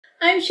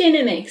I'm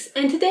Shannon Makes,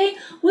 and today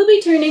we'll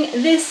be turning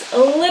this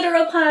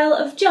literal pile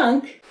of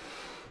junk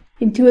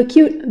into a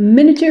cute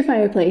miniature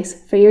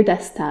fireplace for your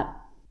desktop.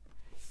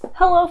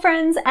 Hello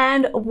friends,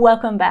 and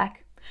welcome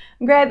back.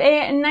 Grab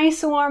a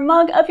nice warm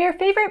mug of your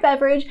favorite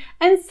beverage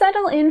and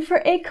settle in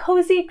for a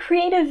cozy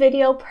creative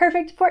video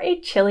perfect for a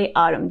chilly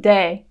autumn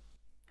day.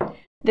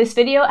 This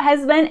video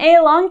has been a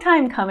long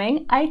time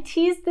coming. I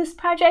teased this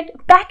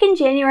project back in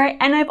January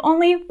and I've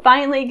only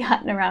finally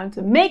gotten around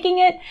to making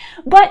it,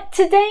 but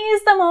today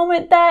is the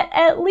moment that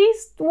at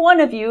least one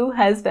of you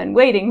has been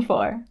waiting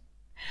for.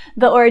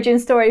 The origin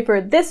story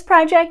for this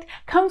project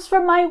comes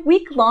from my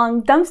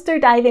week-long dumpster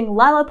diving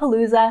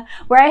Lollapalooza,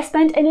 where I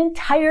spent an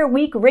entire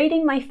week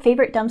raiding my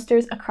favorite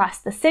dumpsters across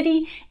the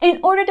city in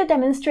order to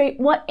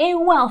demonstrate what a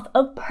wealth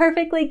of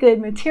perfectly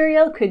good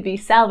material could be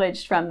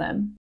salvaged from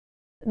them.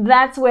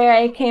 That's where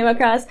I came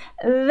across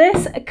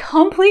this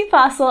complete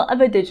fossil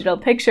of a digital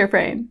picture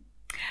frame.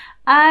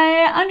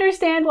 I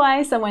understand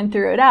why someone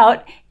threw it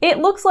out. It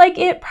looks like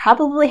it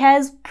probably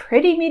has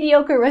pretty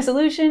mediocre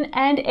resolution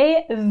and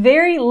a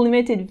very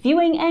limited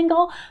viewing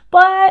angle,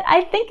 but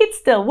I think it's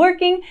still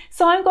working,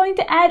 so I'm going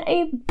to add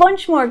a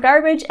bunch more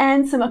garbage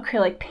and some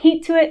acrylic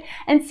paint to it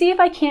and see if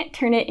I can't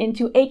turn it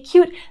into a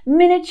cute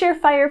miniature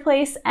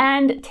fireplace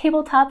and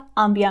tabletop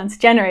ambiance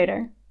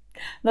generator.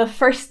 The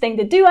first thing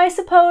to do, I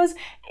suppose,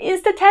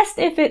 is to test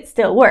if it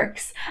still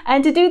works.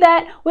 And to do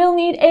that, we'll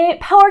need a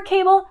power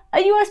cable,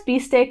 a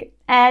USB stick,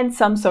 and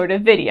some sort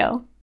of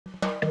video.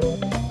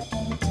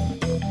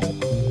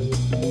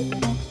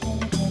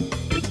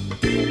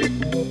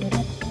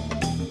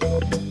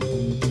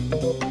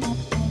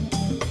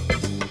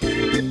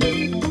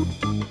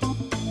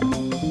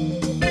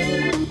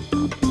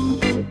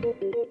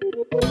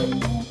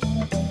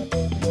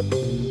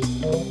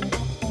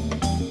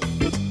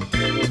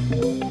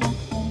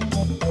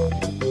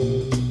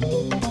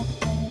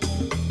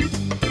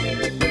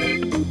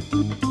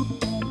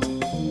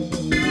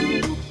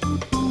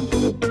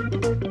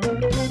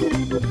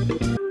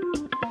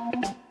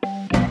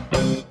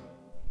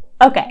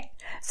 Okay,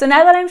 so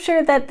now that I'm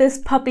sure that this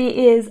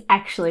puppy is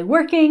actually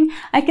working,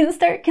 I can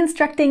start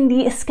constructing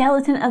the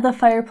skeleton of the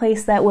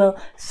fireplace that will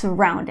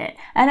surround it.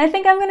 And I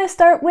think I'm going to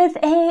start with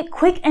a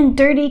quick and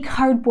dirty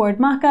cardboard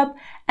mock-up,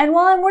 and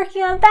while I'm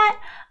working on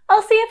that,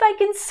 I'll see if I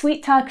can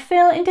sweet talk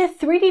Phil into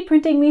 3D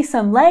printing me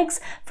some legs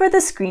for the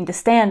screen to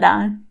stand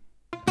on.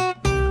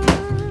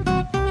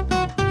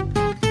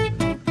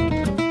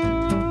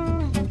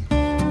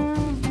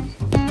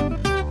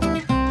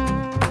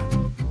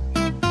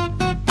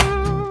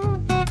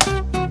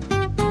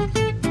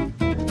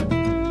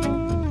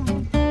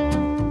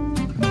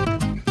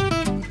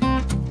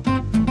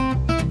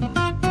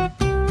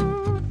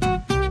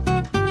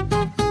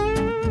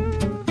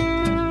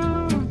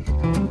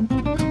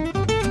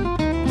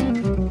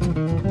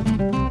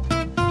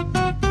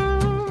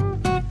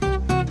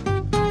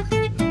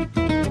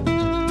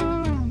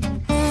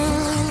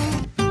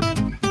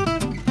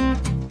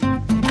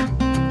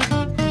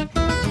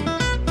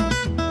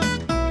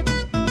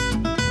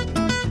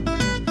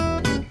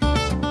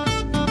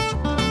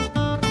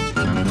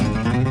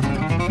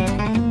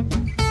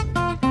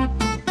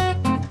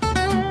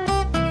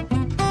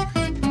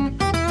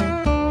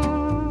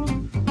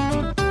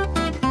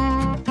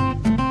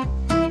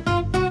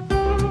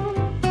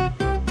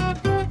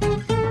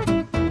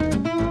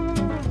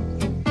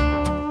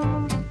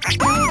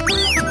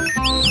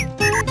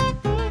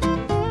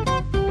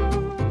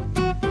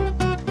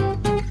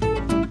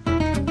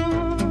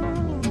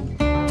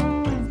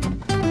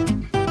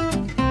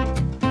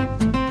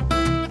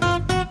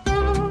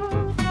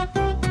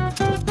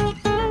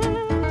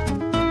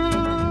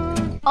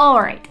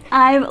 Alright,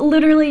 I've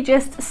literally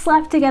just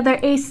slapped together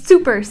a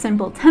super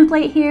simple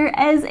template here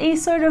as a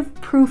sort of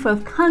proof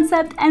of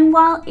concept, and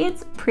while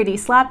it's pretty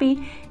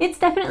sloppy, it's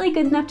definitely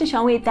good enough to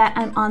show me that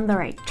I'm on the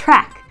right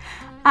track.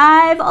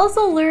 I've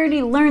also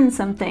already learned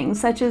some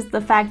things, such as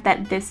the fact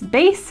that this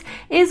base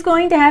is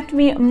going to have to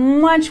be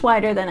much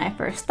wider than I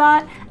first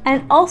thought,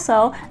 and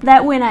also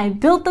that when I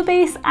build the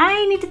base,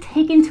 I need to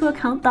take into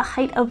account the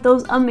height of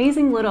those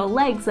amazing little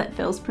legs that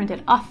Phil's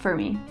printed off for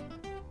me.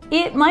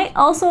 It might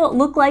also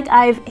look like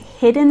I've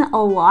hidden a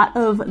lot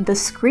of the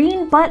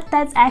screen, but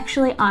that's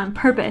actually on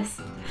purpose.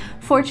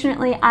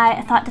 Fortunately,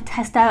 I thought to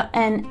test out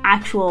an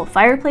actual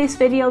fireplace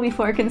video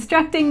before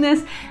constructing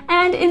this,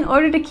 and in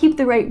order to keep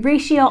the right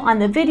ratio on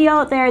the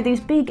video, there are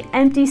these big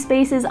empty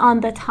spaces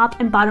on the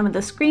top and bottom of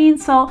the screen,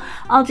 so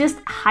I'll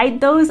just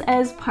hide those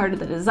as part of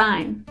the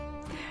design.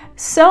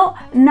 So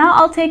now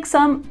I'll take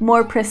some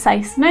more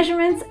precise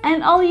measurements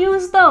and I'll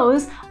use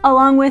those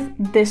along with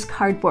this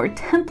cardboard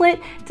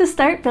template to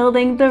start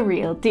building the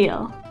real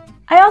deal.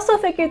 I also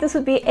figured this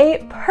would be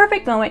a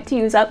perfect moment to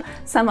use up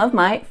some of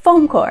my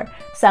foam core,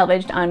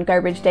 salvaged on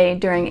garbage day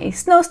during a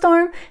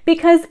snowstorm,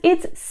 because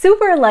it's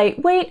super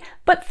lightweight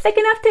but thick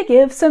enough to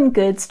give some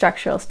good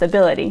structural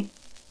stability.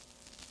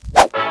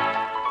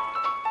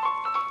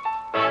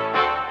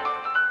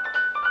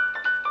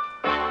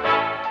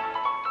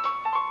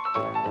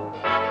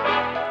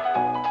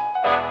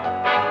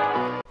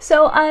 So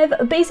So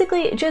I've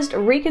basically just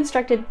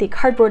reconstructed the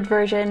cardboard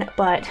version,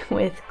 but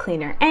with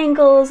cleaner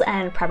angles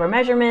and proper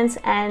measurements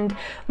and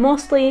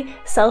mostly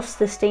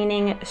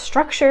self-sustaining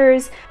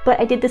structures, but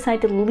I did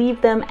decide to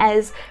leave them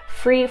as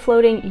free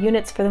floating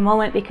units for the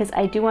moment because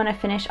I do want to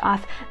finish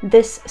off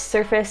this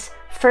surface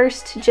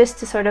first, just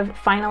to sort of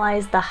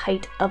finalize the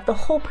height of the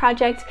whole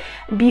project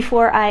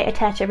before I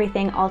attach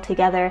everything all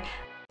together.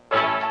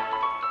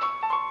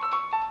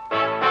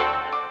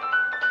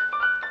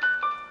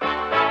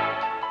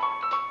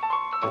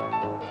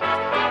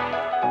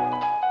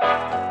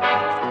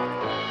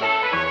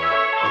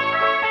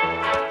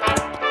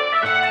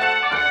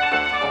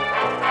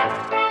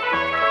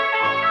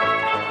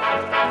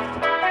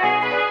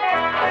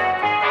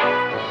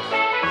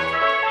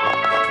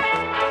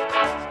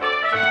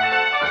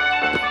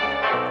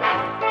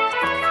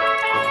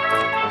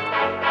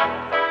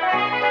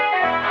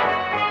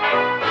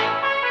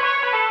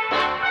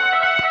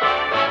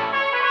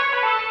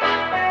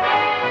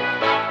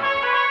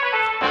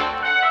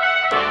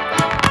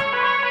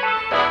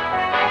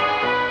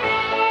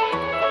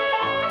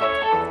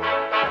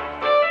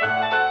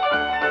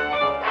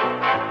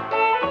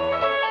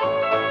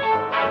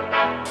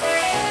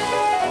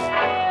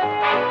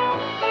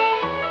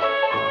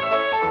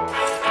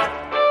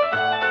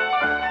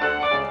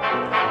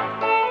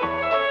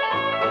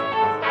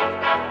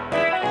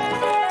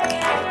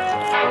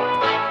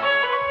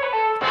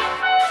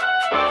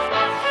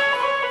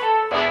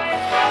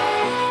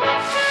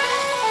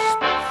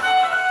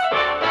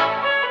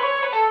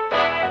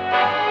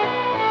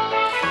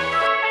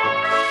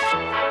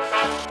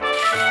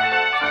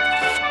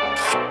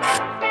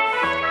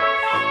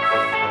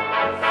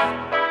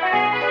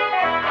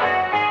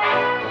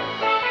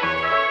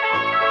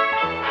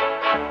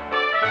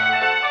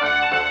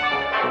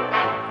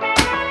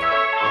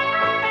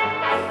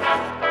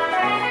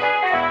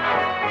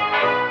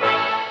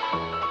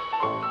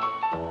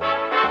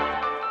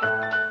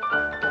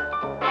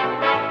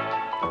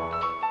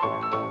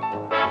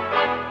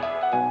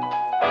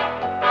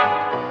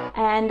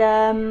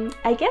 And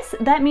I guess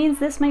that means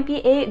this might be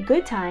a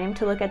good time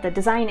to look at the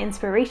design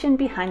inspiration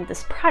behind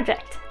this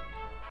project.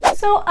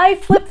 So I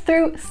flipped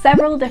through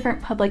several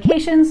different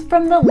publications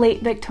from the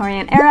late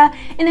Victorian era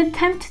in an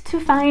attempt to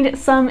find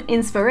some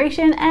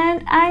inspiration,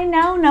 and I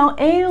now know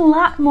a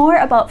lot more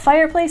about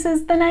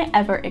fireplaces than I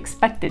ever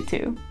expected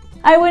to.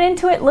 I went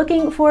into it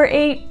looking for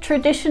a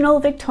traditional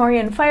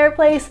Victorian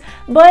fireplace,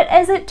 but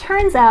as it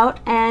turns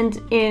out,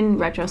 and in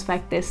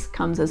retrospect this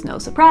comes as no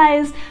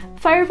surprise,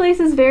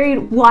 fireplaces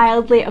varied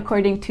wildly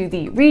according to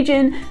the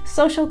region,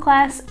 social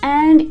class,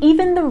 and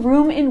even the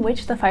room in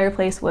which the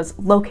fireplace was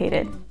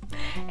located.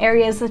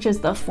 Areas such as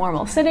the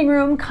formal sitting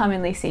room,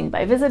 commonly seen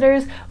by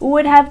visitors,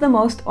 would have the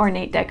most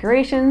ornate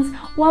decorations,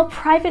 while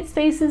private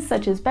spaces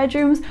such as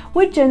bedrooms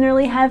would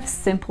generally have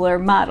simpler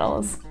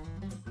models.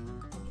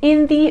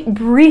 In the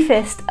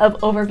briefest of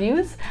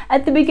overviews,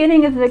 at the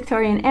beginning of the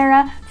Victorian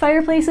era,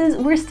 fireplaces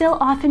were still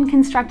often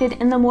constructed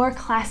in the more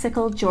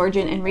classical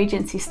Georgian and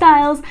Regency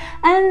styles,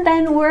 and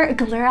then were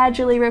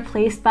gradually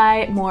replaced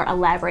by more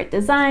elaborate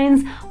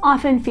designs,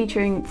 often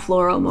featuring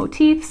floral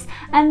motifs,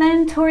 and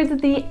then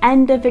towards the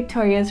end of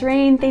Victoria's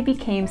reign, they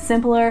became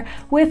simpler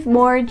with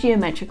more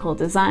geometrical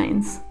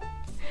designs.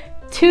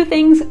 Two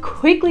things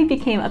quickly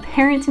became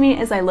apparent to me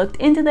as I looked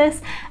into this,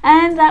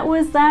 and that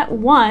was that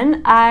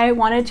one, I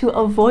wanted to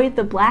avoid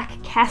the black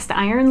cast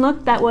iron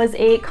look that was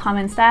a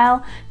common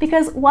style,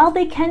 because while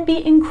they can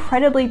be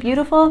incredibly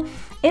beautiful,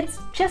 it's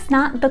just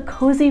not the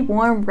cozy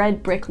warm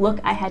red brick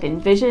look I had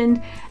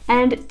envisioned,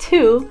 and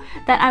two,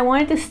 that I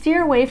wanted to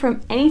steer away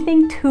from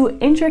anything too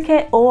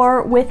intricate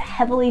or with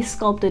heavily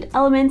sculpted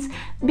elements,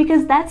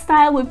 because that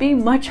style would be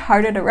much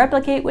harder to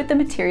replicate with the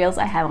materials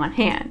I have on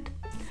hand.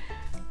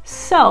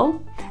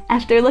 So,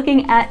 after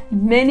looking at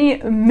many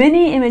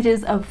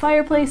images of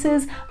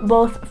fireplaces,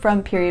 both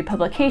from period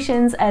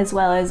publications as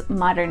well as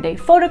modern day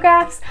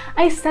photographs,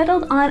 I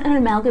settled on an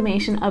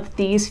amalgamation of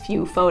these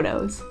few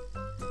photos.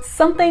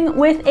 Something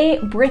with a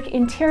brick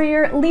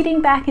interior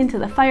leading back into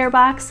the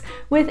firebox,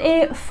 with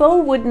a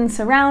faux wooden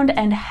surround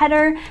and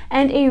header,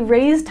 and a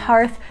raised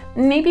hearth,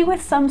 maybe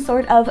with some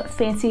sort of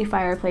fancy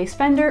fireplace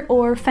fender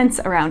or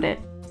fence around it.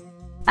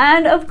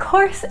 And of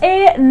course,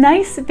 a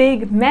nice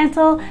big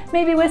mantle,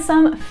 maybe with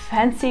some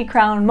fancy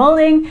crown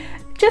molding,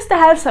 just to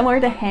have somewhere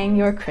to hang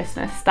your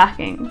Christmas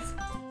stockings.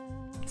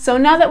 So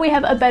now that we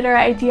have a better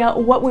idea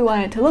what we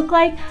want it to look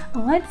like,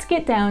 let's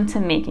get down to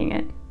making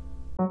it.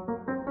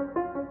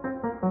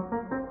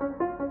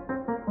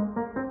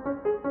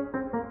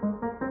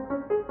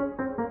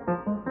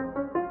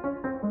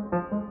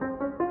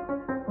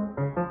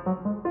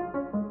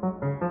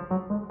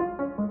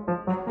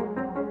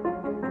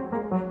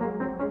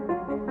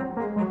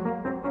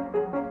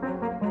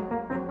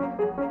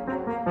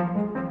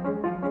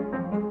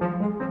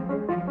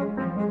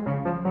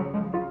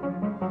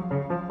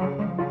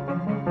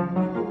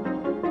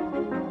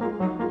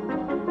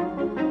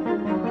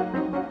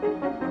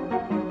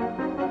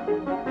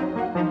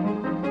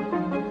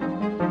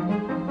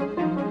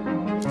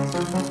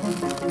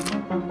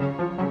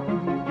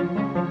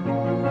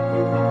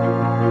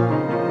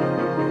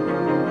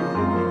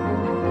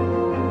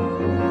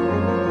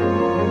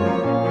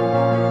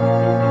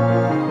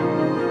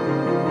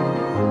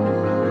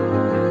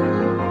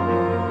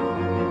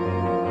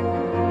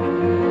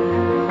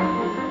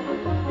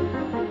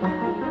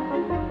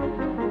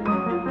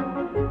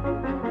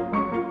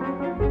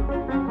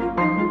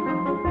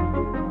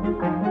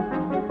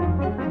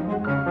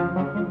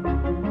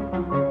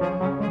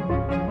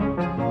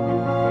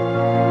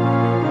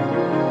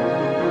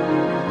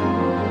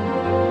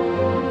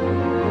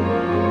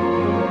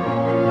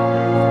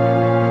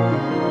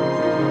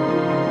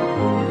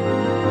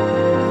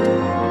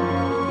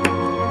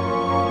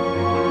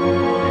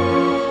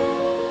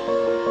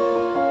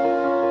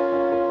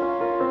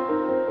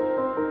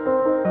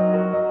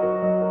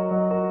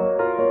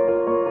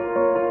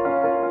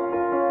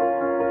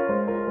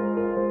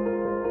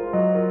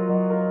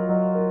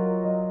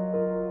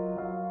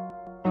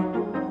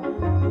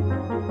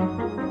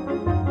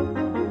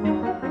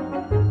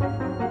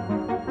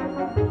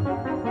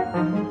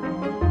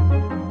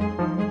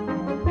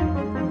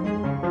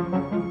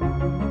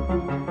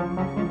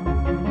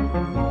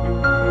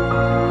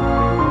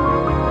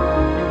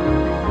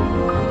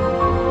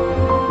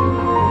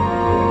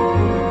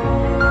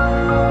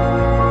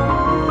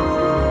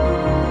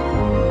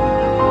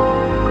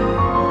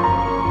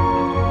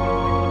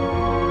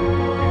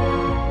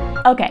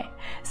 Okay,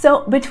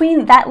 so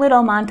between that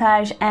little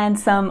montage and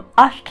some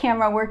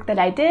off-camera work that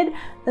I did,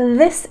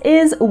 this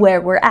is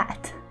where we're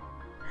at.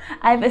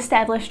 I've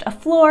established a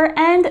floor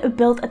and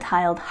built a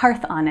tiled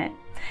hearth on it.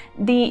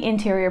 The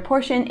interior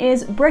portion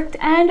is bricked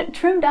and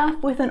trimmed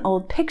off with an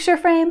old picture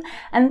frame,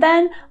 and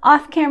then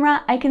off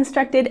camera I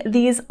constructed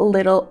these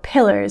little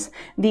pillars,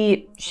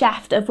 the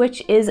shaft of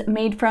which is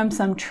made from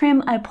some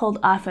trim I pulled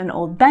off an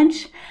old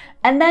bench.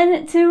 And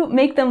then to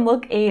make them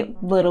look a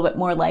little bit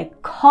more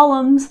like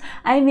columns,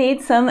 I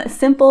made some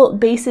simple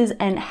bases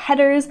and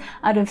headers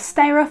out of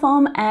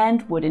styrofoam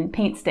and wooden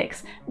paint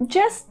sticks,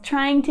 just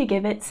trying to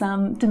give it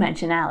some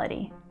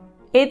dimensionality.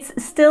 It's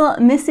still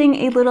missing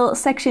a little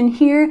section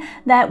here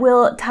that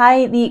will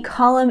tie the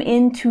column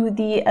into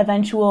the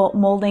eventual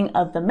molding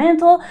of the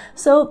mantle,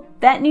 so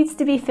that needs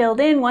to be filled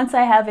in once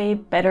I have a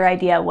better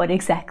idea what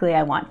exactly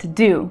I want to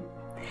do.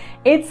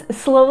 It's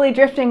slowly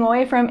drifting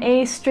away from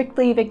a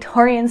strictly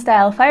Victorian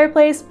style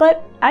fireplace,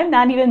 but I'm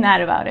not even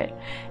mad about it.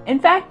 In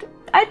fact,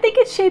 I think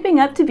it's shaping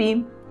up to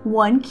be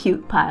one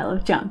cute pile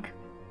of junk.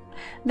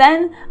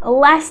 Then,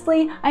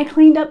 lastly, I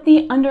cleaned up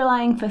the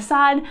underlying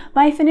facade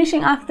by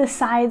finishing off the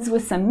sides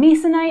with some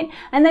masonite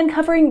and then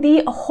covering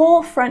the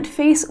whole front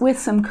face with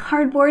some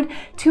cardboard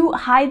to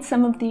hide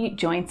some of the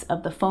joints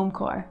of the foam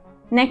core.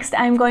 Next,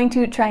 I'm going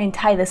to try and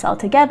tie this all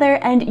together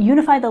and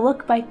unify the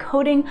look by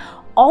coating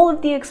all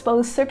of the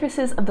exposed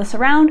surfaces of the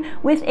surround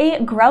with a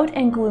grout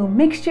and glue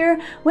mixture,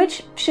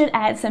 which should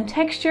add some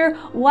texture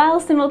while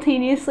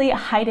simultaneously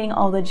hiding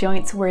all the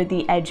joints where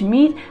the edge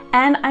meet,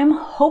 and I'm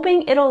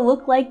hoping it'll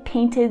look like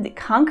painted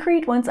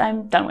concrete once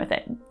I'm done with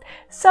it.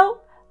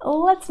 So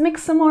let's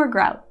mix some more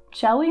grout,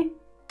 shall we?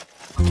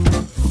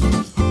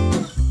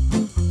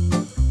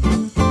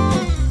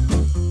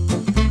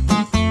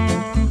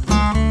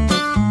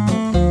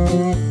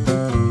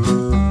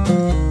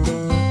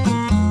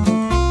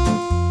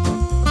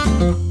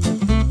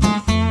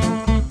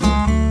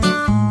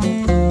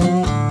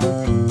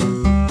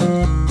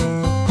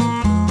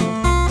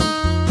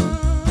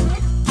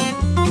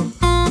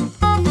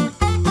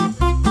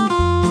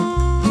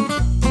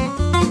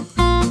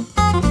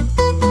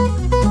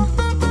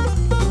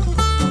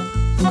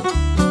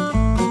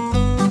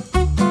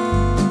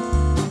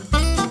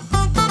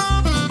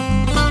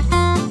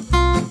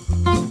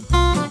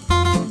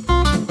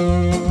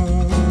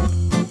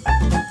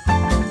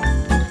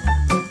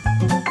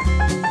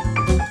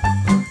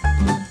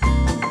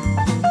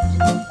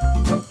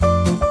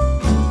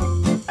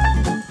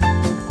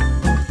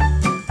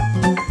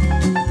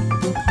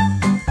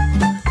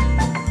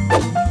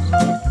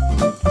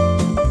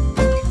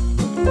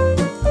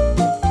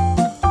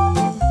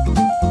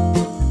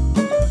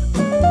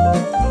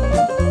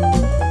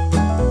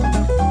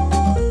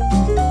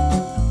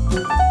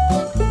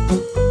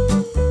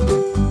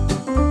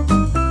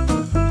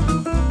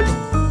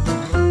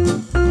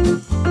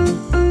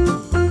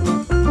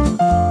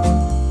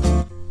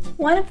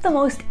 One of the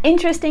most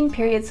interesting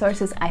period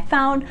sources I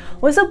found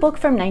was a book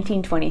from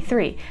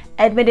 1923,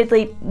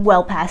 admittedly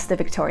well past the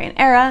Victorian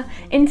era,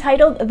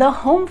 entitled The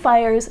Home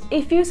Fires: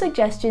 A Few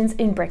Suggestions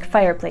in Brick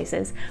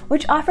Fireplaces,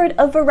 which offered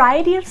a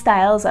variety of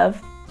styles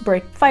of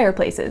brick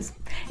fireplaces,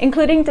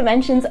 including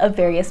dimensions of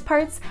various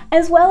parts,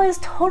 as well as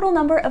total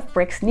number of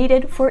bricks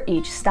needed for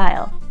each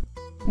style.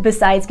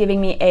 Besides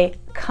giving me a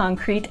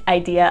concrete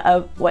idea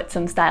of what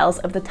some styles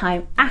of the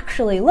time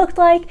actually looked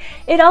like,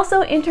 it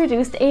also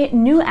introduced a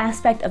new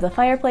aspect of the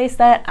fireplace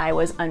that I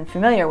was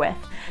unfamiliar with: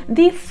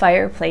 the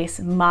fireplace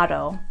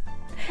motto.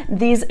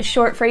 These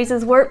short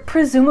phrases were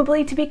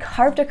presumably to be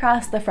carved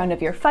across the front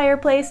of your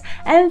fireplace,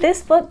 and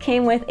this book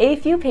came with a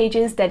few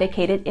pages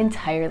dedicated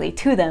entirely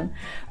to them,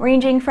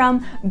 ranging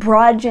from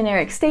broad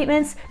generic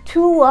statements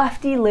to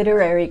lofty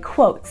literary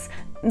quotes,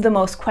 the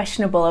most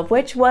questionable of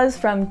which was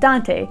from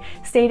Dante,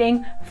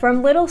 stating,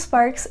 "From little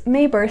sparks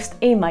may burst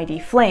a mighty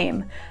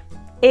flame."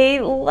 A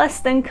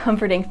less than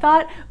comforting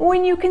thought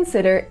when you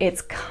consider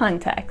its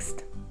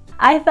context.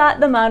 I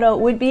thought the motto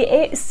would be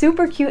a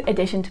super cute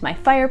addition to my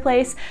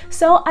fireplace,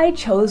 so I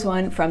chose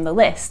one from the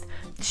list,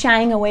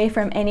 shying away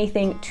from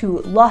anything too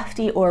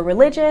lofty or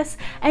religious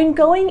and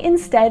going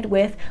instead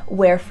with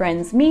 "Where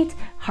friends meet,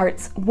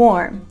 hearts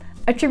warm,"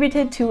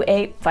 attributed to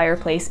a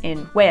fireplace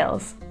in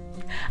Wales.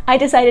 I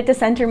decided to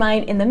center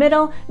mine in the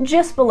middle,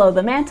 just below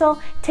the mantle,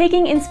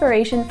 taking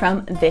inspiration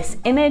from this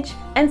image,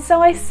 and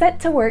so I set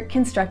to work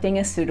constructing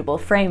a suitable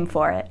frame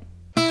for it.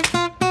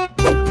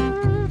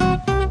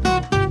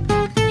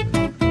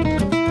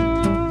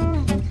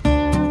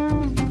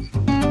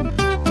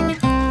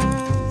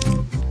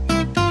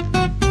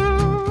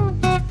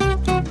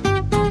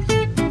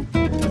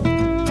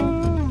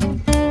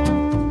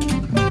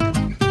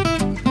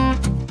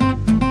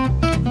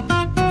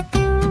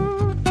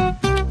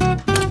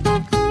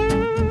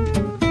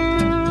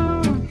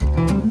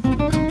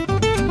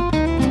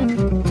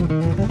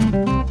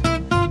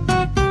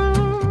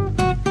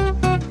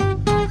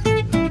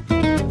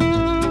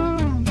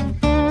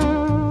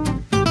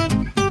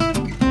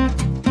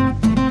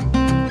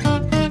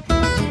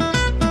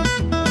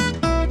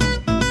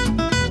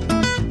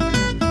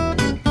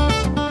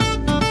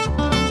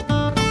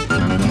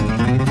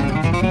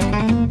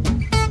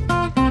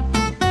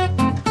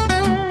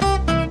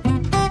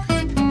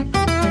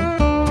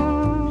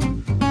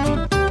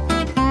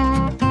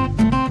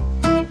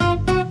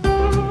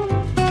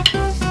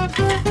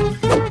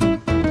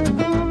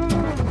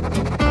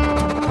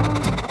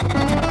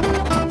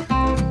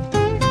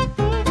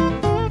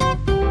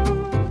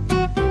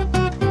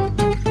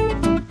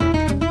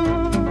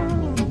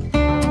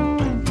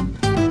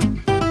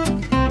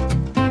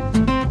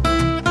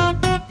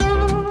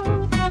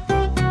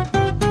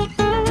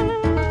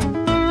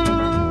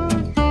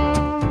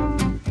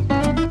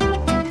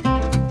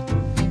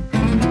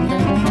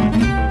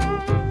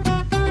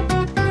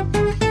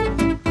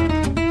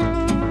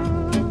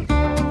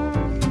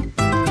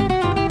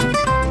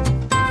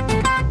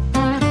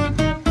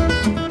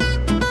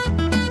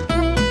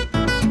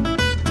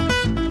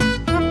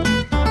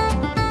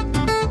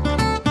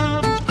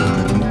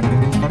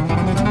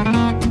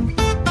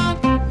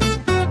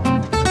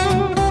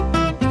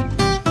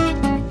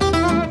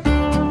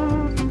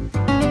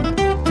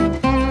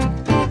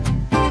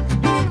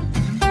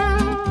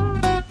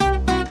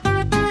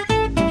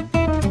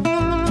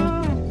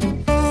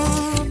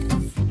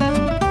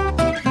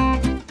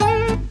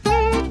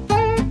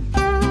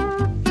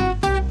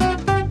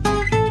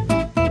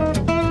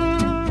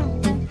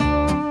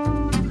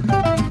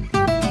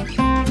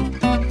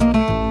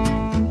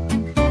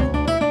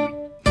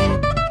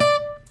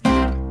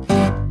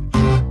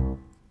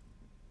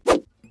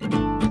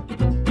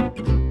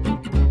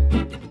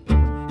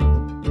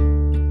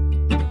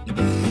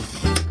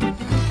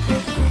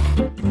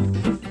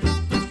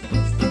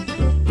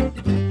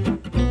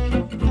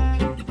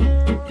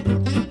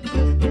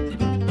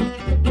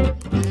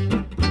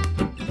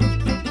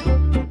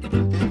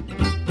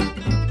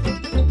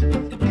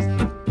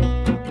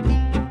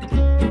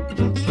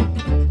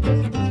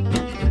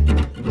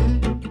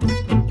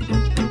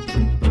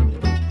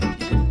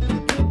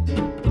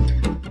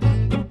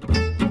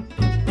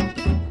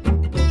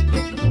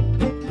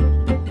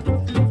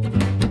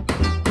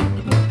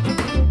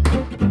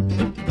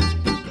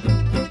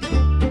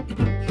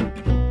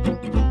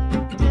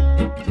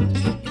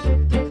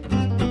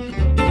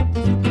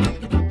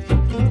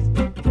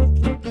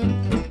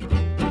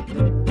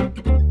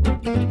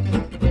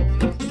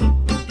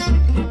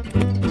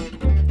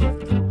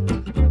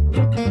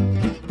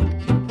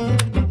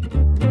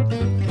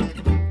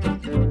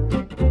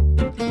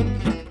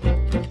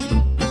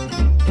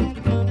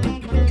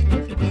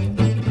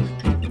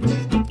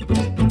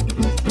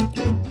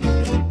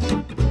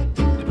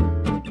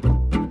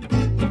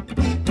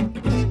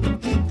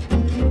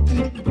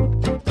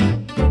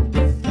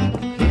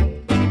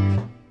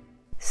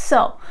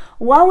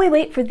 While we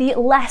wait for the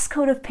last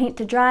coat of paint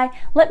to dry,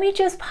 let me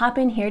just pop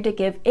in here to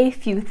give a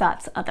few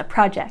thoughts on the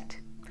project.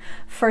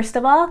 First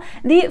of all,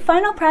 the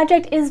final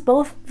project is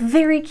both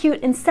very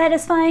cute and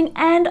satisfying,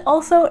 and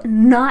also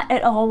not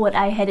at all what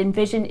I had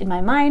envisioned in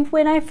my mind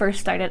when I first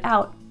started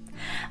out.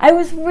 I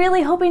was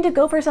really hoping to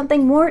go for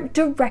something more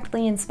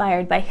directly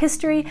inspired by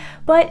history,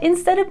 but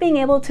instead of being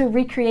able to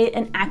recreate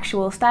an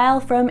actual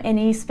style from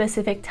any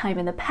specific time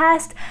in the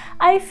past,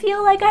 I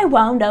feel like I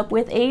wound up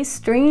with a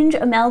strange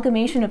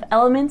amalgamation of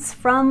elements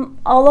from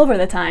all over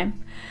the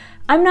time.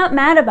 I'm not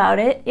mad about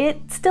it,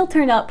 it still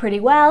turned out pretty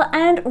well,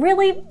 and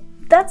really,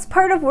 that's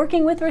part of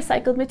working with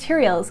recycled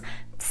materials.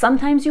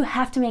 Sometimes you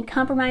have to make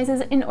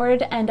compromises in order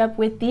to end up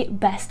with the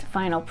best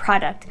final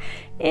product.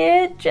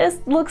 It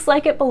just looks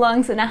like it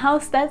belongs in a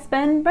house that's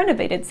been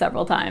renovated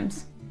several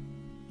times.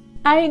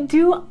 I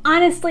do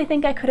honestly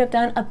think I could have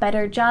done a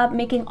better job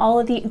making all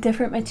of the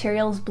different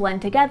materials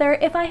blend together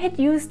if I had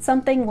used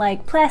something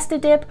like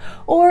Plastidip,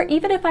 or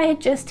even if I had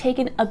just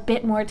taken a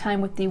bit more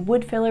time with the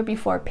wood filler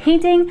before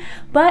painting,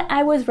 but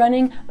I was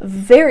running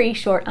very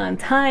short on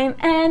time,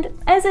 and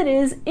as it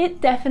is, it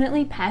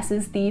definitely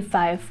passes the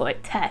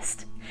 5-foot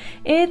test.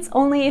 It's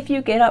only if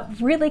you get up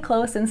really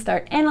close and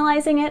start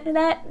analyzing it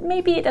that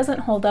maybe it doesn't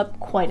hold up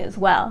quite as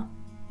well.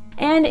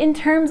 And in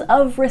terms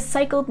of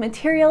recycled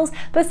materials,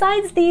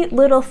 besides the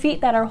little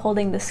feet that are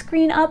holding the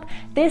screen up,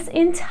 this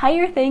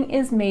entire thing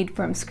is made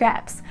from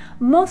scraps,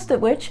 most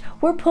of which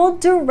were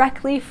pulled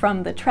directly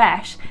from the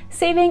trash,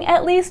 saving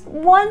at least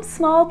one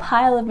small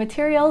pile of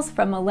materials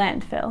from a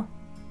landfill.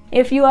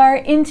 If you are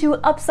into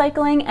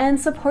upcycling and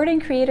supporting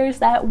creators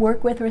that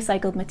work with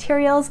recycled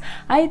materials,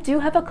 I do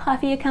have a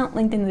Ko-fi account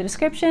linked in the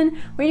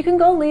description where you can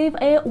go leave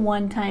a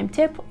one-time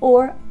tip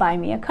or buy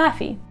me a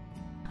coffee.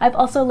 I've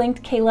also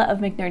linked Kayla of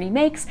McNerdy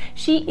Makes.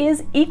 She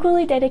is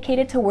equally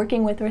dedicated to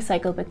working with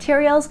recycled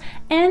materials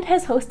and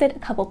has hosted a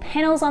couple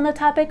panels on the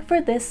topic for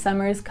this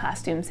summer's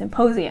costume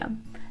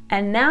symposium.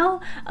 And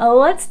now,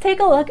 let's take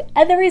a look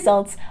at the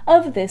results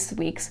of this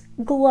week's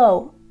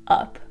Glow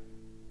Up.